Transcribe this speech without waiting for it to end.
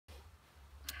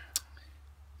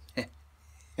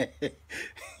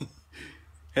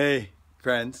Hey,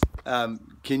 friends.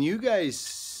 Can you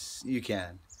guys, you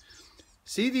can,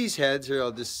 see these heads here?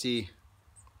 I'll just see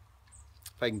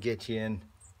if I can get you in.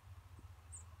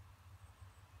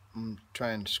 I'm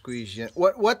trying to squeeze you in.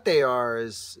 What they are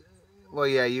is, well,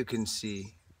 yeah, you can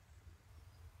see.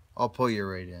 I'll pull you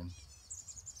right in.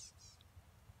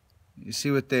 You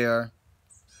see what they are?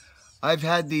 I've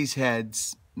had these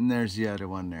heads, and there's the other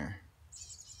one there.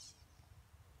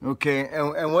 Okay,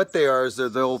 and what they are is they're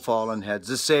the old fallen heads,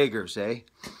 the Sagers, eh?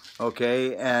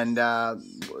 Okay, and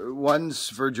one's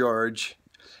for George,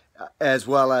 as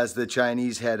well as the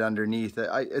Chinese head underneath.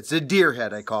 It's a deer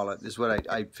head, I call it, is what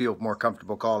I feel more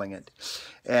comfortable calling it.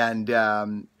 And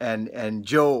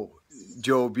Joe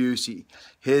Busey,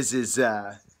 his is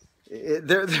they're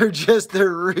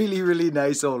really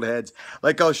nice old heads.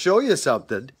 Like, I'll show you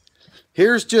something.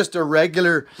 Here's just a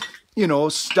regular, you know,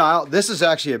 style. This is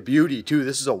actually a beauty too.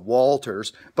 This is a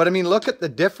Walters. But I mean, look at the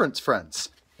difference, friends.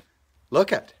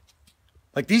 Look at,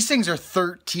 like, these things are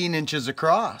 13 inches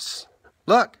across.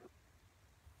 Look.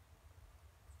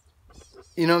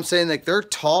 You know what I'm saying? Like, they're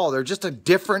tall. They're just a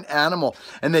different animal,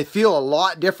 and they feel a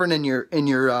lot different in your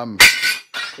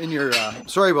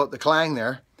sorry about the clang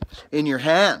there, in your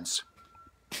hands.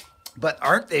 But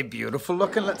aren't they beautiful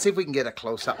looking? Let's see if we can get a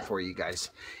close-up for you guys,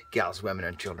 gals, women,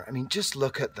 and children. I mean, just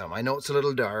look at them. I know it's a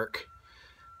little dark,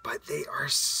 but they are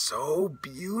so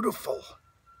beautiful.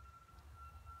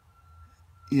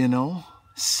 You know?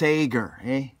 Sager,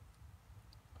 eh?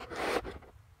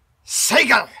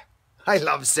 Sager! I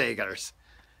love Sagers.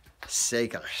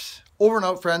 Sagers. Over and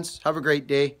out, friends. Have a great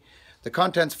day. The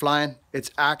content's flying.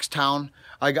 It's Axe Town.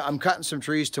 I'm cutting some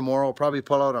trees tomorrow. I'll probably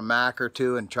pull out a Mac or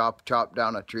two and chop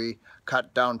down a tree.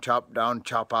 Cut down, chop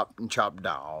up, and chop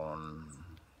down.